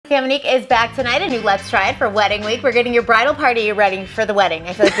Kaminique is back tonight, a new Let's Try It for Wedding Week. We're getting your bridal party ready for the wedding.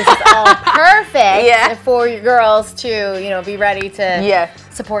 I feel like this is all perfect for your girls to, you know, be ready to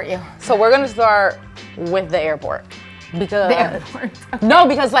support you. So we're gonna start with the airport because no,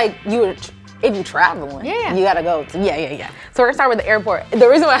 because like if you're traveling, you gotta go. So we're gonna start with the airport. The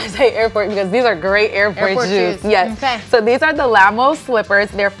reason why I say airport because these are great airport shoes. Yes. Okay. So these are the Lamo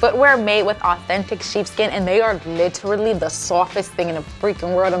slippers. They're footwear made with authentic sheepskin, and they are literally the softest thing in the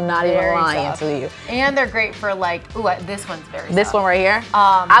freaking world. I'm not even lying to you. And they're great for like, this one's very soft. This one right here.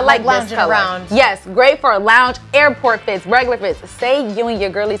 I like this color. Around. Yes, great for a lounge, airport fits, regular fits. Say you and your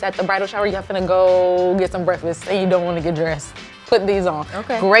girlies at the bridal shower, you're finna go get some breakfast, and you don't want to get dressed. Put these on.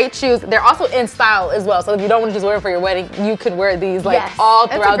 Okay. Great shoes. They're also in style as well. So if you don't want to just wear it for your wedding, you could wear these like all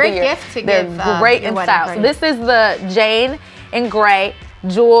throughout the year. That's a great gift to give. They're great in style. So this is the Jane in gray,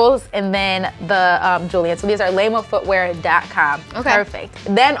 Jules, and then the Julian. So these are lamofootwear.com. Okay. Perfect.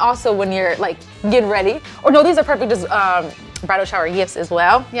 Then also when you're like getting ready, or no, these are perfect as bridal shower gifts as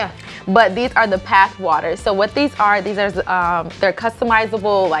well. Yeah. But these are the Path Waters. So what these are they're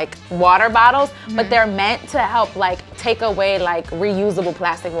customizable like water bottles, but they're meant to help like take away like reusable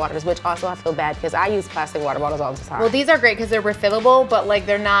plastic waters, which also I feel bad because I use plastic water bottles all the time. Well, these are great because they're refillable, but like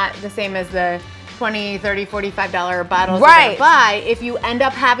they're not the same as the $20, $30, $45 bottles you're gonna buy. If you end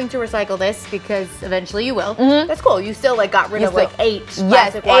up having to recycle this, because eventually you will, that's cool. You still like got rid of like 8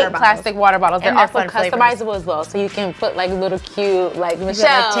 plastic water bottles. They're also customizable as well, so you can put like little cute like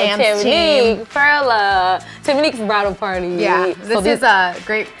Michelle, Timonique, Perla, Timonique's bridal party. Yeah, this is a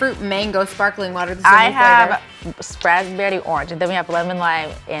grapefruit mango sparkling water. This is I have raspberry orange, and then we have lemon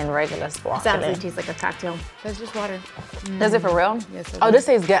lime and regular sparkling. Sounds like it tastes like a cocktail. That's just water. Does it for real? Yes. Oh, this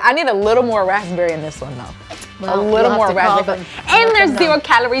tastes good. I need a little more raspberry in this one though. Well, a little more raspberry. And there's 0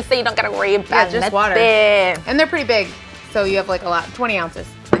 calories, so you don't gotta worry about just water. And they're pretty big, so you have like a lot, 20 ounces.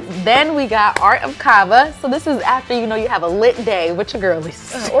 Then we got Art of Kava. So this is after you know you have a lit day with your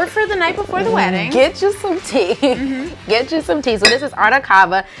girlies. Or for the night before the wedding. Get you some tea. Get you some tea. So this is Art of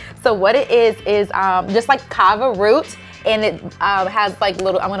Kava. So what it is just like kava root. And it has like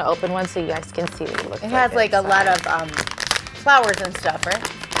little, I'm gonna open one so you guys can see what it looks like. It has like a lot of flowers and stuff, right?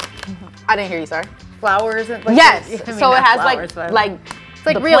 I didn't hear you, sorry. Flowers and like, yes. I mean, so it has flowers, like it's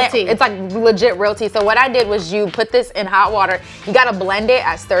like real tea. It's like legit real tea. So what I did was you put this in hot water. You gotta blend it.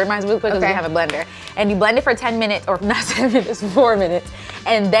 I stirred mine really quick because we have a blender. And you blend it for 10 minutes, or not 10 minutes, 4 minutes.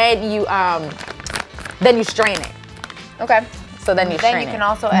 And then you strain it. Okay. So then you strain it. Then you can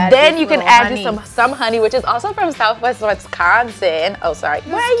also add some honey, which is also from Southwest Wisconsin. Oh, sorry.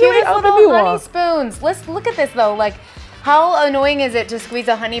 Why are you little honey spoons? Let's look at this though. Like, how annoying is it to squeeze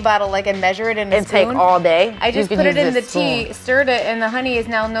a honey bottle like and measure it in a spoon? And take all day. I just put it in the tea, stirred it, and the honey is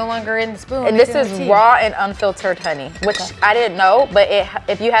now no longer in the spoon. And this is raw and unfiltered honey, which I didn't know, but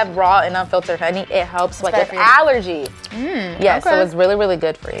if you have raw and unfiltered honey, it helps like with allergies. Yeah, so it's really, really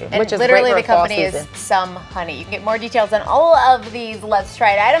good for you. Which is literally the company is Some Honey. You can get more details on all of these Let's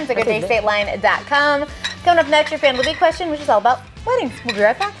Try It items at GoodDayStateline.com. Coming up next, your Fan of the Week question, which is all about weddings. We'll be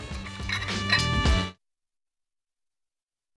right back.